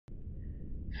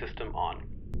System on.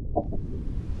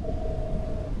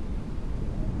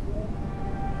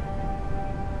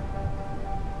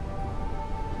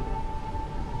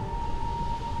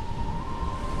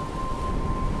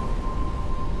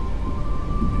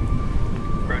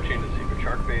 Approaching the secret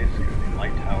shark base, cruising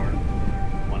light tower.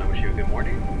 Want to wish you a good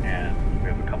morning, and we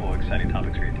have a couple of exciting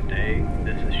topics for you today.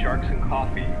 This is Sharks and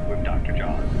Coffee with Dr.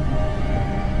 Jaws.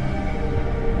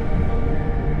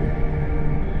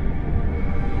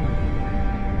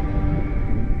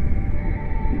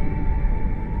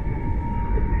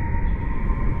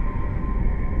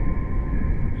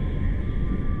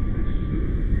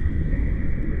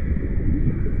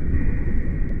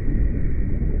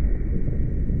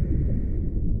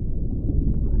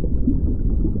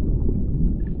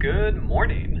 Good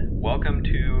morning. Welcome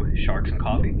to Sharks and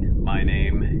Coffee. My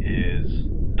name is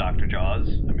Dr. Jaws.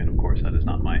 I mean, of course, that is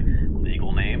not my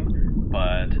legal name,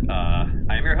 but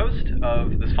I am your host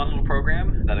of this fun little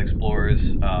program that explores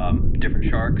different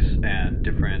sharks and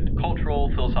different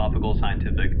cultural, philosophical,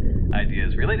 scientific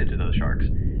ideas related to those sharks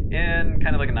in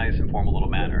kind of like a nice, informal little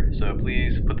manner. So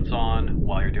please put this on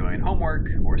while you're doing homework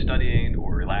or studying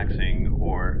or relaxing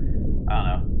or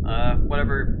I don't know,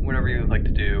 whatever you like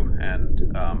to do, and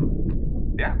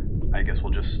yeah, I guess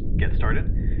we'll just get started.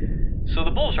 So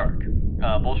the bull shark.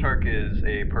 Bull shark is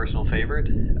a personal favorite.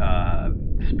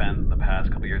 Spent the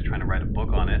past couple years trying to write a book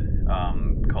on it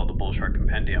called the Bull Shark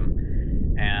Compendium,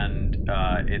 and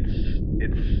it's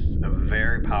a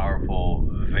very powerful,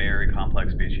 very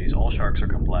complex species. All sharks are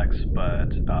complex,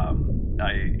 but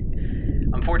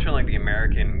unfortunately, the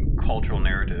American cultural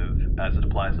narrative, as it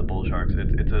applies to bull sharks,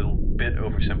 it's a bit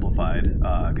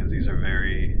oversimplified because these are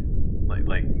very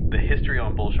like the history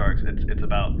on bull sharks. It's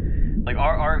about like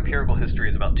our empirical history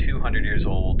is about 200 years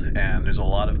old, and there's a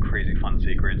lot of crazy fun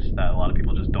secrets that a lot of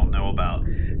people just don't know about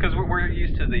because we're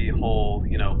used to the whole,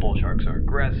 you know, bull sharks are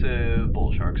aggressive,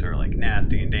 bull sharks are like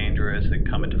nasty and dangerous and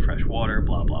come into fresh water,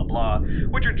 blah blah blah,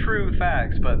 which are true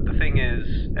facts. But the thing is,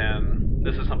 and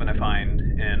this is something I find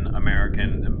in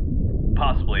American and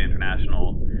possibly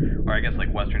international, or I guess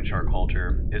like Western shark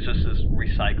culture, is just this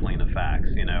recycling of facts,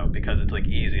 you know, because it's like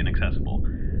easy and accessible.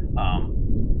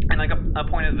 And like a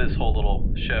point of this whole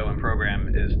little show and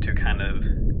program is to kind of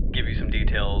give you some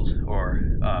details or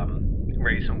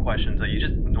raise some questions that you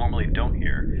just normally don't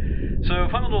hear. So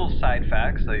fun little side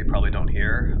facts that you probably don't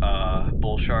hear.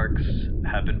 Bull sharks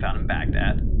have been found in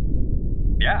Baghdad.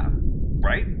 Yeah,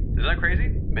 right? Isn't that crazy?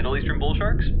 Middle Eastern bull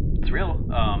sharks? It's real.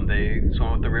 They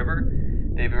swim up the river.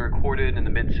 They've been recorded in the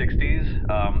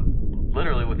mid-60s,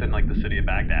 literally within like the city of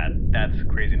Baghdad. That's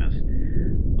craziness.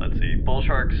 Let's see. Bull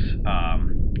sharks,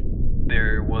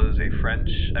 there was a French,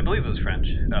 I believe it was French,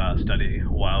 study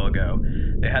a while ago.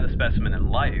 They had a specimen in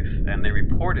life, and they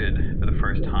reported for the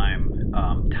first time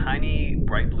tiny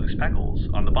bright blue speckles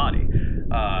on the body.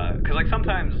 Because like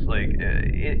sometimes like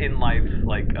in life,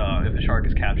 like if a shark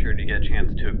is captured and you get a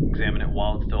chance to examine it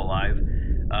while it's still alive,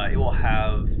 it will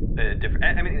have a different,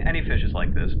 I mean, any fish is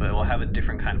like this, but it will have a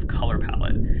different kind of color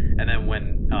palette. And then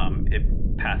when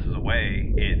it passes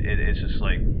away, it's just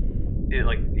like,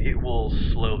 it will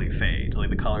slowly fade. Like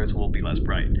the colors will be less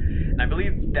bright. And I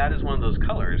believe that is one of those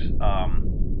colors,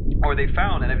 or they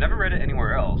found, and I've never read it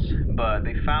anywhere else, but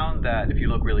they found that if you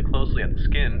look really closely at the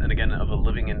skin, and again, of a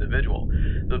living individual,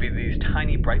 there'll be these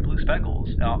tiny bright blue speckles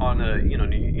on a, you know,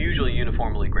 usually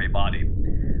uniformly gray body.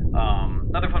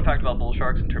 Another fun fact about bull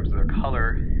sharks in terms of their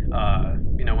color,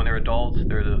 you know, when they're adults,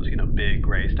 they're those, you know, big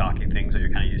gray stocky things that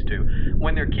you're kind of used to.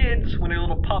 When they're kids, when they're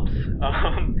little pups,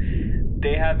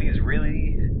 they have these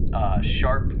really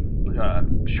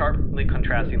sharply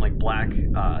contrasting like black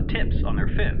tips on their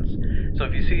fins. So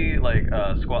if you see like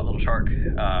a squat little shark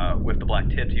with the black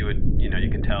tips, you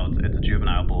can tell it's a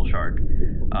juvenile bull shark,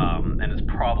 and it's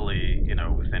probably, you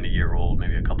know, within a year old,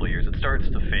 maybe a couple of years. It starts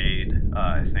to fade,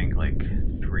 I think like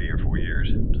 3 or 4 years.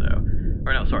 So,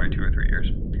 or no, sorry, 2 or 3 years.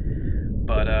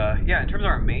 But yeah, in terms of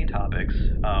our main topics,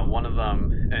 one of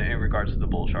them in regards to the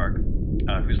bull shark,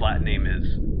 whose Latin name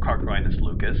is Carcharinus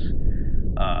lucus,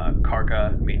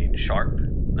 carca meaning sharp.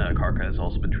 Carca has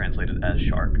also been translated as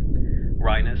shark.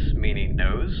 Rhinus meaning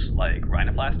nose, like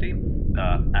rhinoplasty.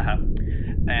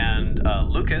 And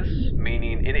lucus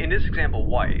meaning, in this example,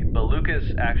 white, but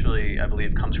lucus actually, I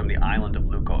believe, comes from the island of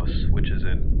Lukos, which is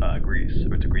in Greece,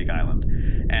 or it's a Greek island.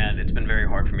 And it's been very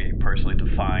hard for me personally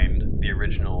to find the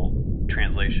original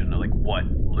translation of like what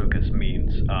lucus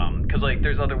means, because like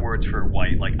there's other words for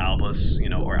white, like albus, you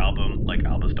know, or album, like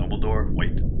Albus Dumbledore,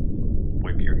 white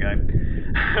beard guy.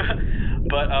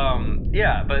 But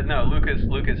yeah, but no,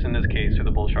 lucus in this case for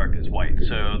the bull shark is white.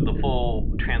 So the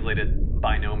full translated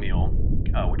binomial,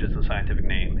 which is the scientific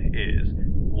name, is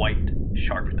white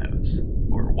sharp nose,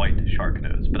 or white shark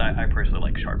nose, but I personally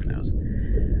like sharp nose.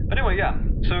 But anyway, yeah,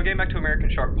 so getting back to American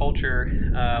shark culture,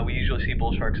 we usually see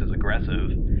bull sharks as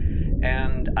aggressive,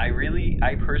 and I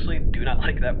personally do not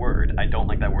like that word. I don't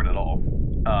like that word at all,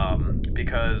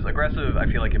 because aggressive, I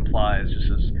feel like, implies just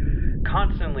this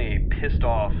constantly pissed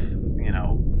off,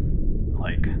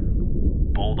 like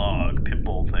bulldog, pit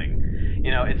bull thing.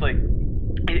 It's like,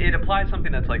 it applies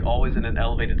something that's like always in an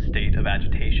elevated state of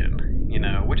agitation,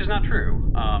 which is not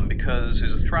true, because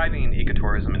there's a thriving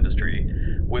ecotourism industry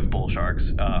with bull sharks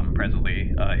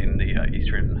presently in the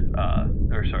Eastern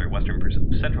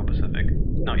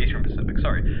Pacific,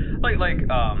 sorry. Like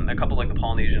a couple like the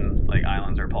Polynesian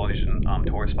islands or Polynesian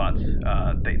tourist spots,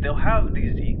 they'll have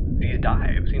these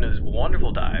dives, these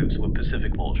wonderful dives with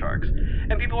Pacific bull sharks,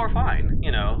 and people are fine,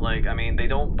 they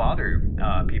don't bother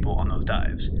people on those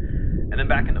dives. And then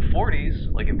back in the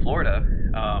 40s, like in Florida,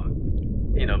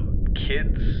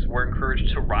 kids were encouraged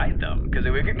to ride them because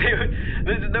they would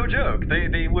this is no joke.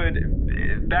 They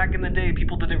would, back in the day,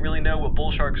 people didn't really know what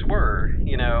bull sharks were,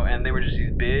 and they were just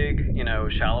these big,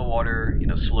 shallow water,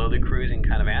 slowly cruising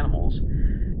kind of animals.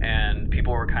 And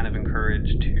people were kind of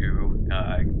encouraged to,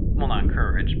 well, not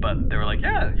encouraged, but they were like,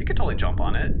 yeah, you could totally jump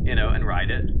on it, and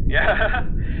ride it. Yeah.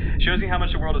 Shows you how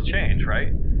much the world has changed,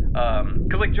 right?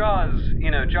 Because like Jaws,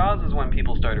 Jaws is when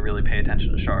people started to really pay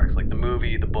attention to sharks. Like the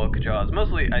movie, the book, Jaws.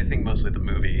 I think mostly the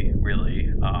movie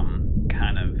really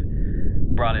kind of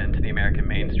brought it into the American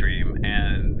mainstream,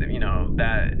 and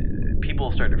that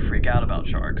people started to freak out about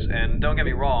sharks. And don't get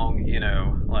me wrong,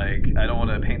 I don't want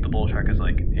to paint the bull shark as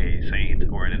like a saint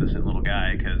or an innocent little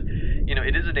guy, because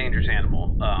it is a dangerous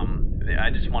animal. I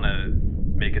just want to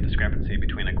make a discrepancy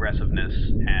between aggressiveness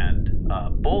and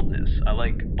boldness. I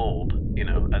like bold,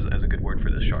 as a good word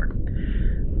for this shark.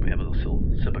 We have a little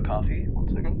sip of coffee.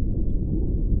 1 second.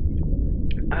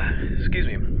 Excuse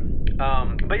me.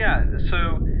 But yeah,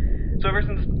 so ever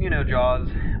since Jaws,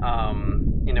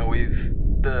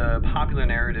 the popular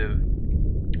narrative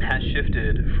has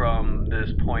shifted from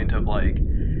this point of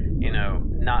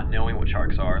not knowing what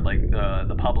sharks are. Like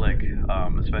the public,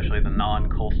 especially the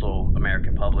non-coastal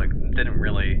American public, didn't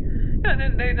really. Yeah,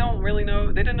 they don't really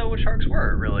know. They didn't know what sharks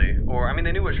were really, or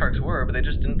they knew what sharks were, but they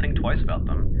just didn't think twice about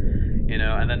them.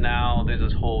 And then now there's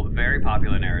this whole very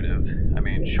popular narrative.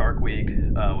 Shark Week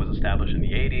was established in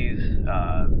the 80s.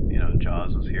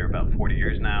 Jaws was here about 40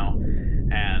 years now,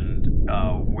 and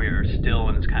we're still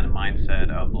in this kind of mindset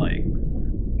of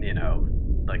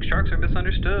sharks are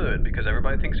misunderstood because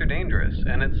everybody thinks they're dangerous,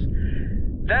 and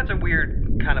that's a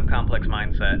weird kind of complex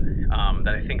mindset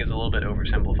that I think is a little bit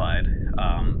oversimplified,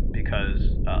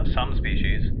 because some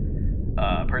species,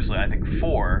 personally, I think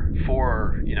four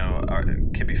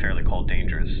can be fairly called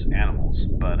dangerous animals,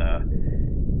 but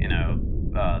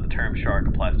the term shark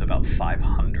applies to about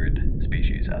 500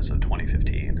 species as of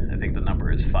 2015. I think the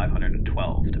number is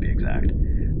 512 to be exact,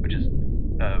 which is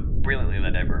brilliantly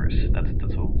diverse.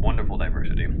 That's a wonderful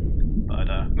diversity. But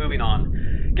moving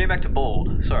on, getting back to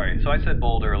bold. Sorry, so I said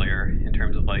bold earlier in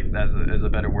terms of as a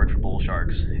better word for bull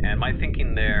sharks, and my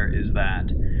thinking there is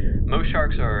that most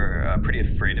sharks are pretty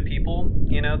afraid of people.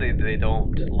 They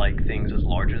don't like things as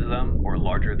large as them or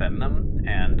larger than them,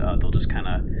 and they'll just kind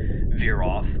of veer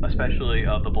off, especially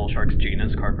of the bull shark's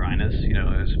genus, Carcharinus.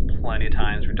 There's plenty of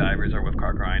times where divers are with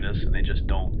Carcharinus and they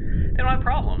don't have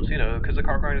problems, because the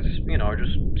Carcharinus, are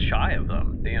just shy of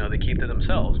them. They keep to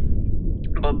themselves.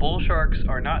 But bull sharks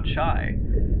are not shy.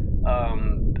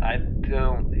 I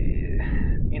don't,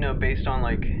 based on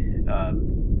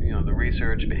the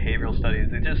research, behavioral studies,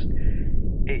 the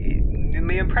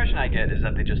impression I get is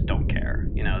that they just don't care.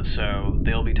 So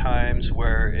there'll be times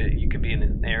where you could be in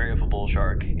an area of a bull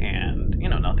shark and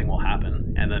nothing will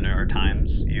happen, and then there are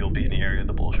times you'll be in the area of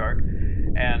the bull shark,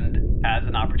 and as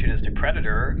an opportunistic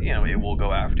predator, it will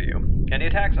go after you. And the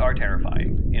attacks are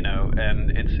terrifying, and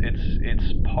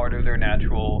it's part of their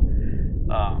natural,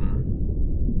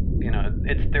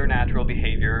 it's their natural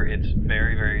behavior. It's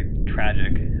very, very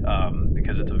tragic,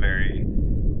 because it's a very,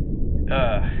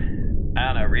 I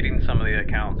don't know, reading some of the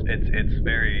accounts,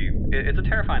 it's a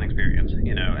terrifying experience,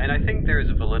 and I think there's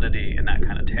a validity in that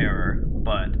kind of terror,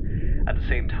 but at the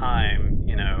same time,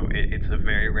 it's a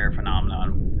very rare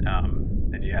phenomenon,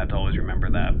 and you have to always remember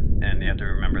that, and you have to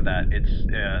remember that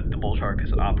the bull shark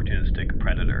is an opportunistic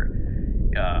predator.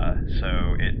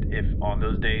 So if on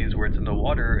those days where it's in the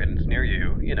water and it's near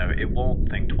you, it won't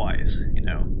think twice,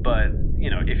 but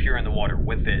if you're in the water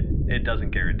with it, it doesn't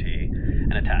guarantee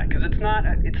an attack, because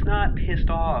it's not pissed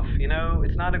off,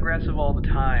 it's not aggressive all the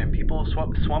time. People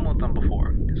swum with them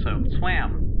before, so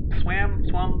swam.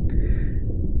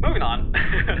 Moving on.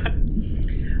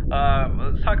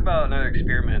 Let's talk about another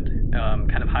experiment,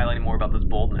 kind of highlighting more about this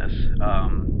boldness.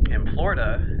 In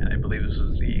Florida, and I believe this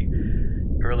was the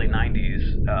early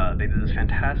 90s, they did this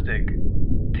fantastic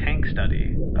tank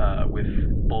study with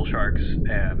bull sharks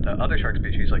and other shark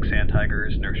species like sand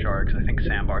tigers, nurse sharks, I think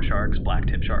sandbar sharks,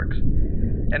 blacktip sharks.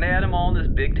 And they had them all in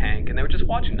this big tank, and they were just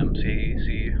watching them, see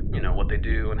what they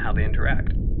do and how they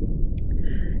interact.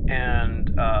 And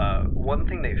one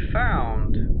thing they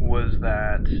found was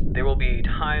that there will be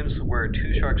times where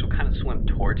two sharks will kind of swim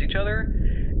towards each other,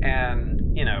 and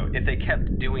if they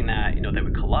kept doing that, they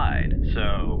would collide.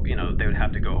 So they would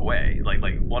have to go away. Like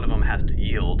one of them has to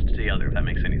yield to the other, if that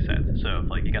makes any sense. So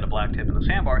if you got a blacktip and a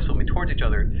sandbar swimming towards each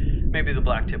other, maybe the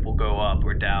blacktip will go up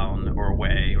or down or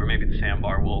away, or maybe the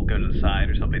sandbar will go to the side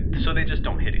or something. So they just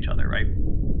don't hit each other, right?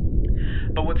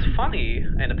 But what's funny,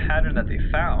 and a pattern that they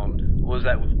found, was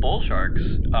that with bull sharks,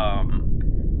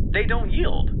 they don't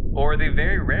yield, or they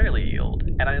very rarely yield,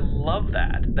 and I love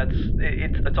that.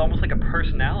 It's almost like a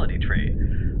personality trait.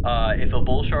 If a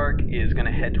bull shark is going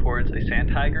to head towards a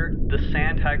sand tiger, the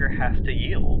sand tiger has to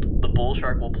yield. The bull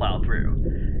shark will plow through.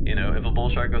 If a bull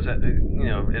shark goes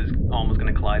is almost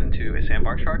going to collide into a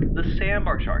sandbar shark, the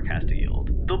sandbar shark has to yield.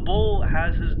 The bull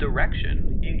has his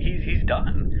direction. He's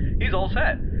done. He's all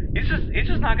set. He's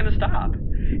just not going to stop.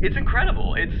 It's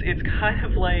incredible. It's kind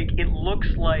of like, it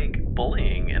looks like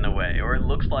bullying in a way, or it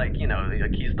looks like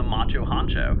like he's the macho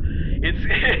honcho.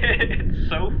 It's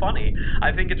so funny.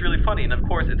 I think it's really funny, and of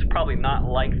course it's probably not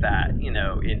like that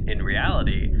in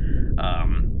reality.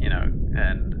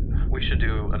 And we should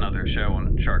do another show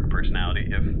on shark personality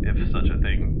if such a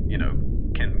thing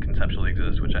can conceptually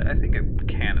exist, which I think it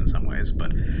can in some ways.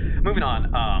 But moving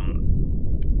on.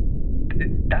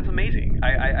 That's amazing.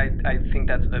 I think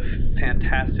that's a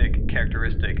fantastic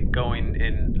characteristic, going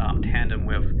in tandem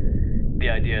with the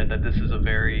idea that this is a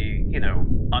very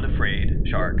unafraid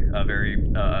shark,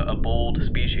 a bold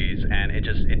species, and it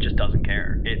just doesn't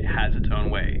care. It has its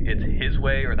own way. It's his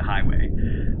way or the highway.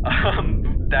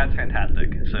 That's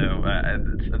fantastic. So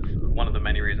it's one of the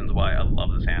many reasons why I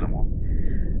love this animal.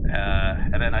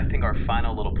 And then I think our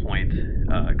final little point,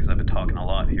 because I've been talking a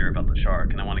lot here about the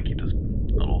shark, and I want to keep this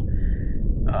little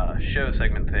show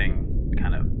segment thing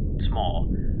kind of small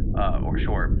or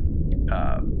short,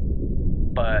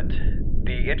 but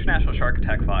the International Shark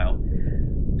Attack File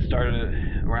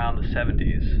started around the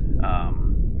 70s,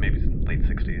 maybe late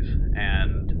 60s,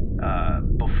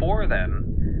 and before then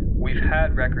we've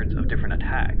had records of different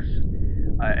attacks,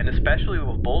 and especially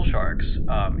with bull sharks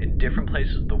in different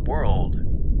places of the world.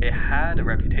 It had a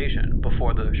reputation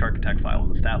before the Shark Attack File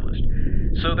was established.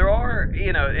 So there are,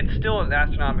 it's still an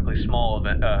astronomically small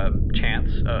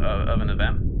chance of an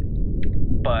event,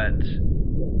 but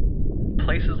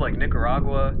places like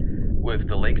Nicaragua, with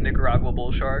the Lake Nicaragua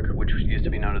bull shark, which used to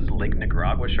be known as the Lake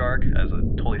Nicaragua shark, as a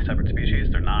totally separate species,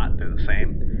 they're not, they're the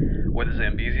same. With the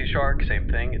Zambezi shark, same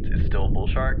thing, it's still a bull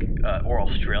shark. Or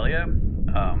Australia,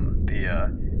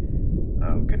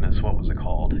 oh goodness, what was it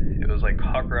called? It was like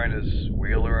Cochranus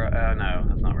wheeler. No,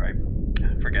 that's not right.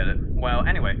 Forget it. Well,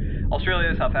 anyway,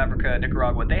 Australia, South Africa,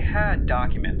 Nicaragua, they had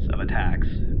documents of attacks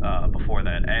before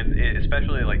that, and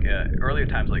especially earlier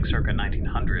times, like circa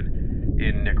 1900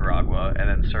 in Nicaragua, and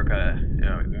then circa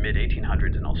mid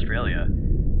 1800s in Australia.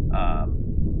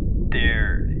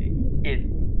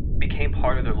 It became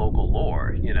part of their local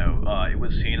lore. It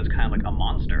was seen as kind of like a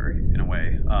monster in a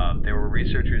way. There were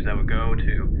researchers that would go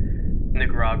to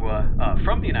Nicaragua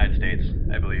from the United States,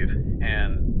 I believe,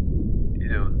 and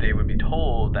they would be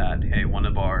told that, hey, one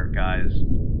of our guys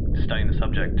studying the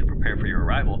subject to prepare for your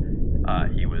arrival,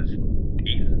 he was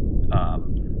eaten.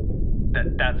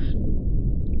 That's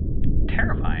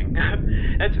terrifying.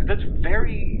 that's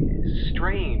very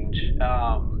strange,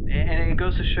 and it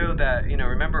goes to show that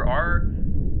remember our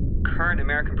current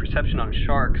American perception on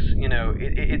sharks.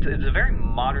 It's a very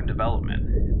modern development.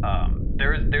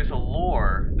 There's a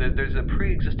lore, there's a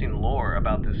pre-existing lore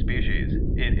about this species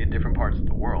in different parts of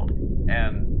the world,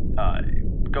 and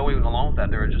going along with that,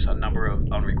 there are just a number of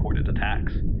unrecorded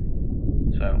attacks.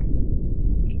 So,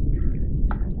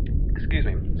 excuse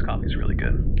me, this coffee is really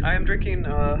good. I am drinking,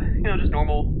 just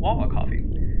normal Wawa coffee.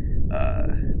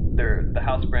 They're the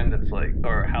house brand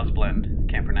or house blend,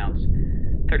 can't pronounce.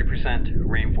 30%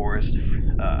 rainforest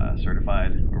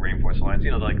certified, or Rainforest Alliance,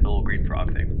 like the little green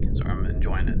frog thing. So I'm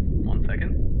enjoying it. 1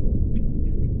 second.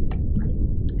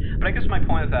 But I guess my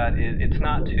point of that is, it's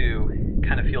not to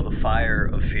kind of feel the fire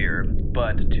of fear,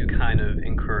 but to kind of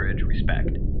encourage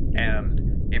respect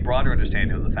and a broader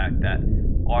understanding of the fact that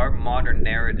our modern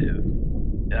narrative,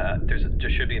 there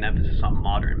should be an emphasis on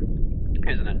modern.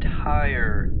 There's an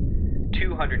entire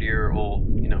 200-year-old,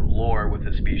 lore with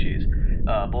this species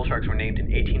Bull sharks were named in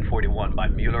 1841 by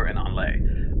Mueller and Anlay.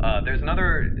 There's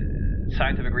another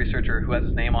scientific researcher who has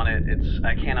his name on it.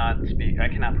 I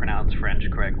cannot pronounce French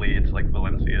correctly. It's like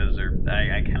Valenciennes, or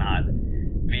I cannot.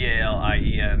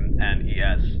 Valiennes,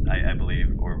 I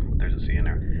believe, or there's a C in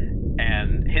there.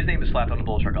 And his name is slapped on the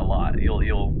bull shark a lot.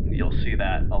 You'll see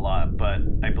that a lot. But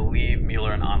I believe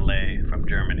Mueller and Anlay from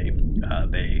Germany,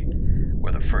 they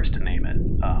were the first to name it.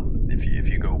 If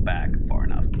you go back far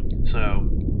enough. So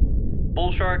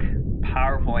bull shark,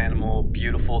 powerful animal,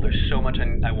 beautiful. There's so much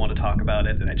I want to talk about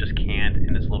it, and I just can't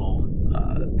in this little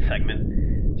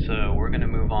segment. So we're going to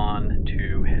move on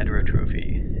to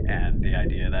heterotrophy, and the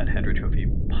idea that heterotrophy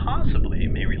possibly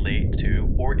may relate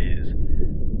to or is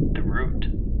the root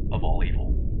of all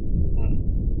evil.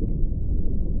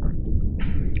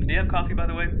 Do you have coffee, by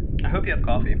the way? I hope you have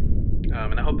coffee,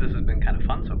 and I hope this has been kind of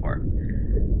fun so far.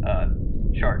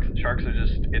 Sharks are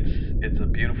just, it's a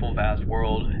beautiful, vast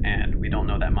world, and we don't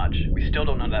know that much. We still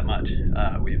don't know that much.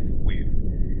 We've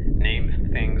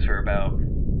named things for about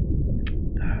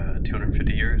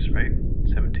 250 years, right?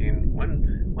 17.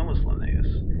 When was Linnaeus?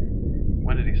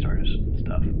 When did he start his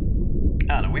stuff?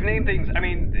 I don't know. We've named things. I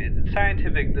mean, the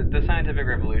scientific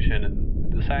revolution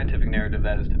and the scientific narrative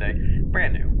that is today,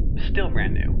 brand new, still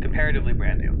brand new, comparatively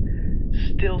brand new.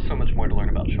 Still so much more to learn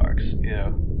about sharks. You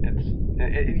know,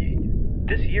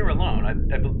 this year alone,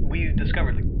 we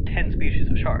discovered like 10 species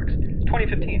of sharks.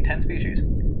 2015, 10 species.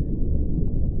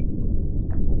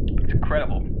 It's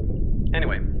incredible.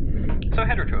 Anyway, so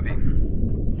heterotrophy.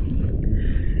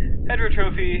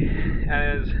 Heterotrophy,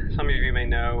 as some of you may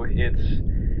know, it's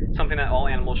something that all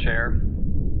animals share,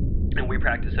 and we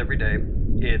practice every day.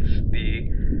 It's the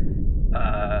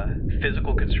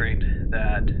physical constraint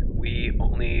that we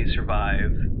only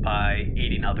survive by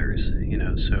eating others. You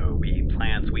know, so we eat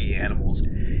plants, we eat animals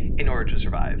in order to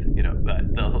survive. You know,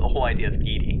 the whole idea of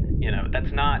eating. You know,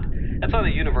 that's not a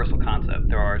universal concept.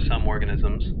 There are some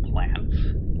organisms, plants,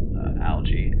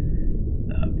 algae,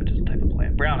 which is a type of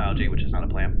plant, brown algae, which is not a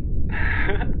plant.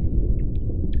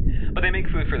 But they make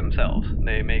food for themselves.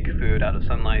 They make food out of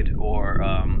sunlight, or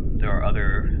there are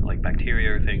other like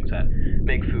bacteria or things that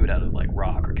make food out of like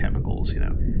rock or chemicals, you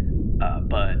know.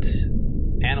 But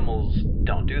animals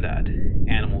don't do that.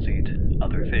 Animals eat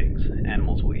other things.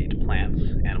 Animals will eat plants.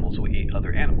 Animals will eat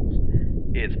other animals.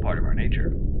 It's part of our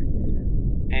nature.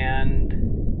 And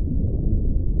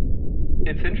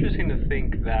it's interesting to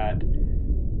think that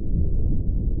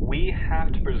we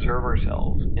have to preserve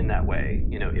ourselves in that way.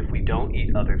 You know, if we don't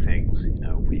eat other things, you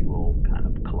know, we will kind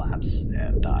of collapse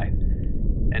and die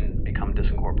and become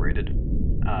disincorporated.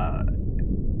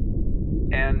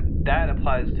 And that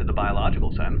applies to the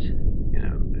biological sense, you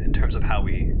know, in terms of how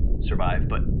we survive,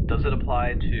 but does it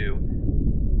apply to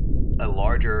a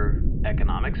larger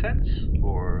economic sense,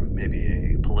 or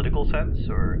maybe a political sense,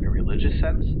 or a religious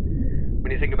sense?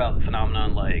 When you think about the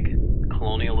phenomenon like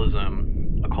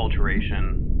colonialism,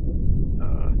 acculturation,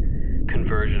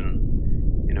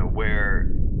 conversion, you know,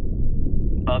 where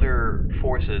other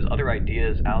forces, other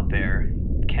ideas out there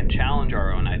can challenge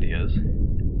our own ideas,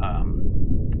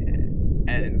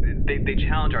 and they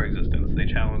challenge our existence. They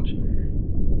challenge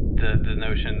the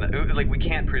notion that like we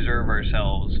can't preserve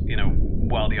ourselves, you know,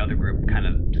 while the other group kind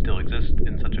of still exists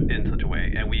in such a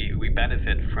way, and we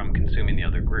benefit from consuming the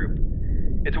other group.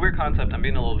 It's a weird concept. I'm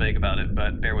being a little vague about it,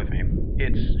 but bear with me.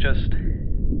 It's just,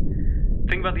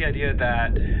 think about the idea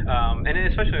that, and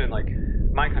especially in like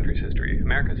my country's history,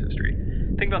 America's history,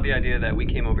 think about the idea that we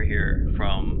came over here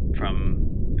from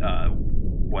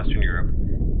Western Europe,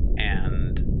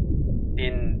 and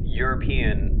in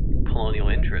European colonial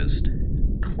interest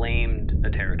claimed a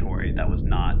territory that was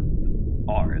not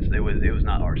ours. It was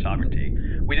not our sovereignty.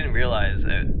 We didn't realize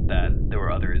that there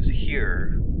were others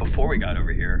here before we got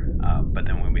over here, but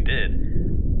then when we did,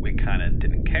 we kind of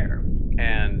didn't care.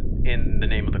 And in the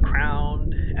name of the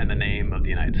crown, and the name of the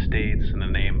United States, and the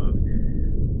name of,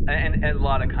 and a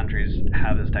lot of countries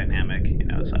have this dynamic, you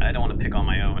know, so I don't want to pick on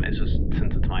my own. It's just,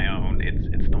 since it's my own,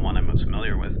 it's the one I'm most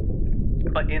familiar with.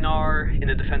 But in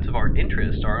the defense of our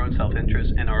interest, our own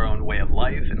self-interest, and our own way of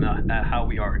life, and how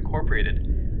we are incorporated,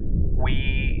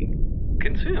 we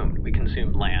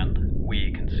consumed land,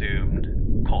 we consumed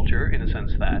culture, in the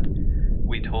sense that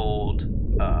we told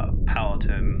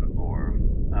Powhatan or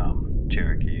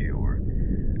Cherokee or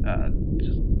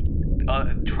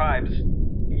tribes,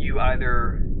 you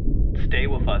either stay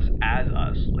with us as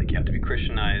us, like you have to be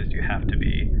Christianized, you have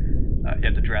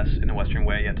to dress in a Western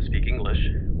way, you have to speak English,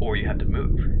 or you have to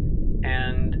move.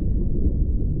 And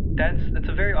that's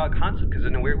a very odd concept, because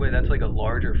in a weird way that's like a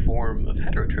larger form of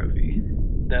heterotrophy.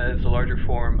 That is a larger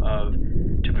form of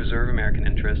to preserve American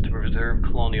interests, to preserve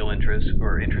colonial interests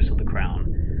or interests of the crown.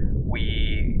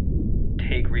 We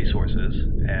take resources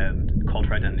and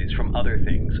cultural identities from other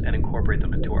things and incorporate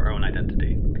them into our own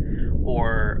identity.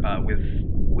 Or with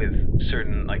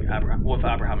certain, like with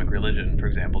Abrahamic religion, for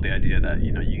example, the idea that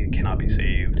you cannot be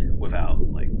saved without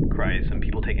like Christ, and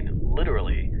people taking it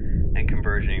literally and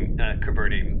converting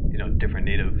different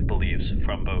native beliefs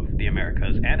from both the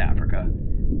Americas and Africa,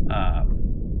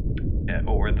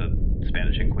 or the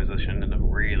Spanish Inquisition in a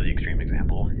really extreme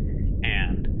example.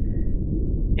 And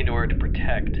in order to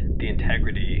protect the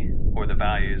integrity or the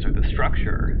values or the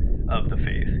structure of the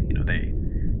faith, they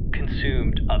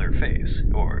consumed other faiths,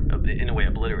 or in a way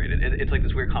obliterated. It's like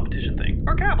this weird competition thing.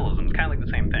 Or capitalism, it's kind of like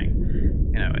the same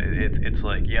thing. It's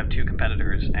like you have two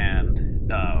competitors, and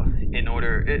in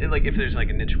order, like if there's like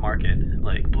a niche market,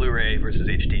 like Blu-ray versus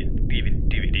HD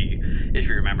DVD, if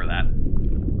you remember that,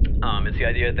 it's the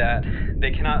idea that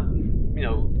they cannot,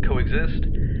 coexist.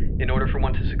 In order for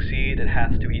one to succeed, it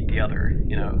has to eat the other.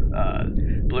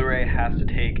 Blu-ray has to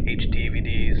take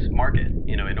HDVD's market,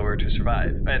 in order to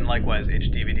survive, and likewise,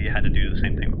 HDVD had to do the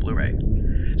same thing with Blu-ray.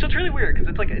 So it's really weird because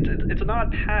it's like it's an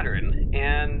odd pattern,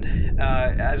 and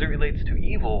as it relates to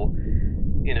evil,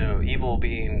 evil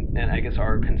being, and I guess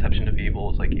our conception of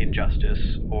evil is like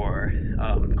injustice or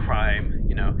crime,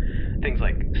 things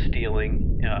like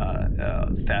stealing,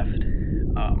 theft,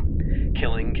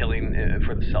 killing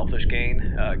for the selfish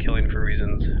gain, killing for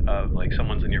reasons of like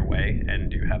someone's in your way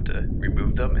and you have to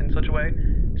remove them in such a way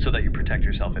so that you protect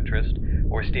your self-interest,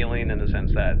 or stealing in the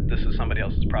sense that this is somebody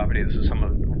else's property, this is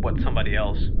what somebody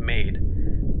else made,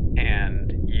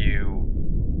 and you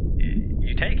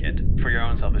take it for your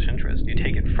own selfish interest. You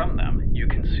take it from them. You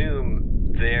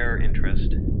consume their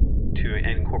interest and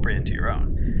incorporate it into your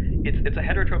own. It's a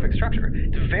heterotrophic structure.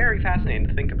 It's very fascinating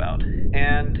to think about.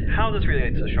 And how this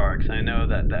relates to sharks, I know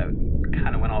that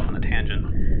kind of went off on a tangent,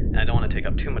 and I don't want to take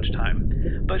up too much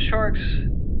time. But sharks,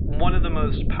 one of the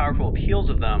most powerful appeals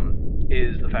of them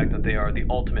is the fact that they are the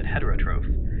ultimate heterotroph,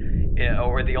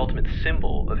 or the ultimate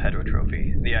symbol of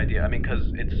heterotrophy. The idea,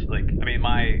 because it's like,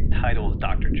 my title is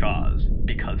Dr. Jaws,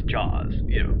 because Jaws.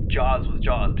 Jaws was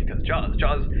Jaws because Jaws.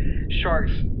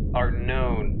 Sharks are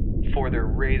known for their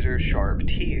razor-sharp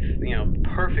teeth,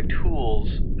 perfect tools,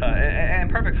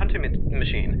 and perfect hunting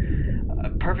machine.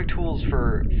 Perfect tools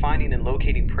for finding and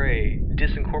locating prey,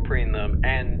 disincorporating them,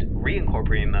 and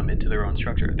reincorporating them into their own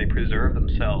structure. They preserve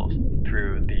themselves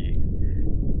through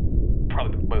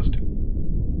probably the most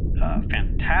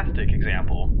fantastic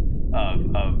example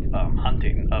of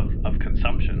hunting, of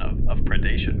consumption, of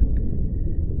predation.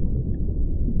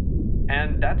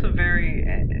 And that's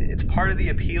it's part of the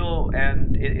appeal,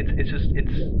 and it's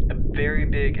a very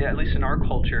big, at least in our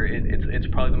culture, it's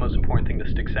probably the most important thing that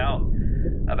sticks out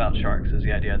about sharks, is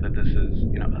the idea that this is,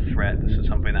 a threat, this is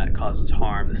something that causes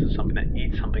harm, this is something that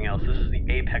eats something else, this is the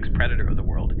apex predator of the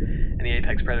world, and the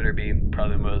apex predator being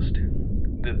probably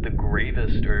the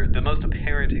gravest or the most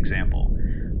apparent example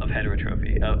of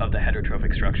heterotrophy, of the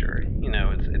heterotrophic structure.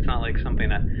 It's not like something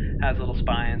that has little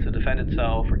spines to defend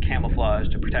itself or camouflage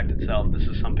to protect itself. This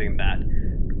is something that,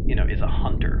 is a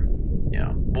hunter.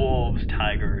 Wolves,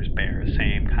 tigers, bears,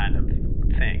 same kind of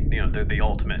thing. They're the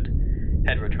ultimate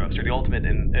heterotrophs, or the ultimate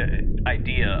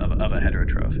idea of a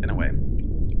heterotroph in a way.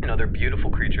 They're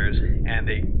beautiful creatures, and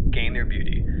they gain their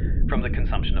beauty from the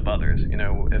consumption of others.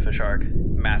 If a shark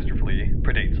masterfully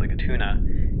predates like a tuna,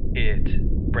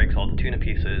 it breaks all the tuna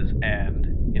pieces and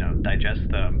digests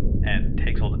them and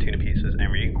takes all the tuna pieces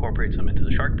and reincorporates them into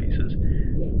the shark pieces.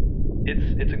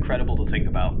 It's incredible to think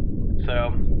about.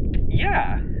 So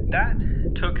yeah, that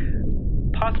took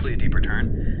possibly a deeper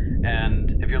turn,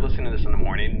 and if you're listening to this in the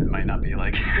morning, it might not be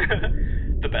like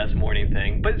the best morning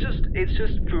thing, but it's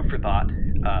just food for thought.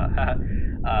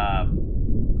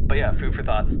 But yeah, food for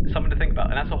thought, something to think about,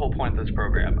 and that's the whole point of this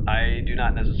program. I do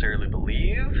not necessarily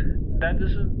believe that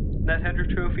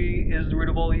heterotrophy is the root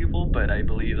of all evil, but I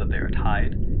believe that they are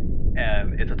tied,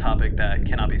 and it's a topic that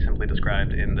cannot be simply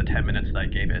described in the 10 minutes that I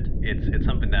gave it. It's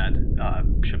something that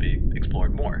should be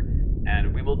explored more,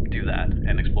 and we will do that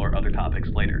and explore other topics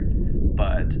later.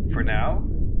 But for now,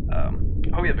 I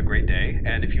hope you have a great day,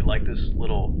 and if you like this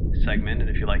little segment, and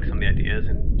if you like some of the ideas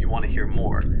and you want to hear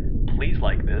more, please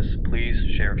like this, please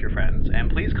share with your friends, and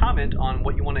please comment on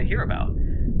what you want to hear about.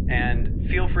 And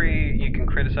feel free, you can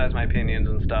criticize my opinions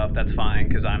and stuff, that's fine,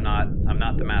 because I'm not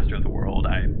the master of the world,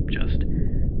 I'm just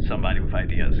somebody with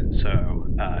ideas. So,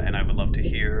 and I would love to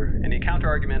hear any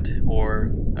counter-argument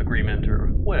or agreement or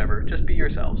whatever, just be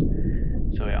yourselves.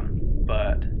 So yeah,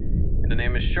 but in the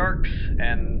name of sharks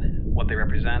and what they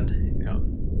represent,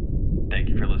 thank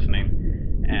you for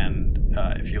listening, and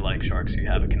if you like sharks, you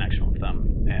have a connection with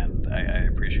them, and I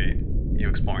appreciate you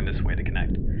exploring this way to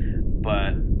connect.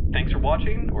 But thanks for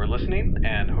watching or listening,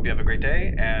 and hope you have a great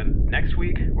day. And next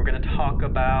week, we're going to talk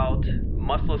about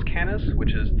Mustelus canis,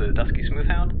 which is the dusky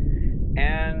smoothhound,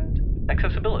 and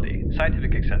accessibility,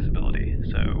 scientific accessibility.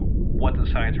 So what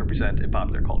does science represent in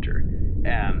popular culture?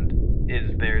 And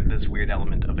is there this weird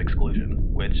element of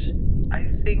exclusion, which I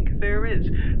think there is.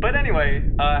 But anyway,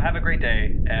 have a great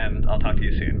day, and I'll talk to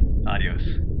you soon. Adios.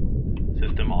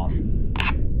 System off.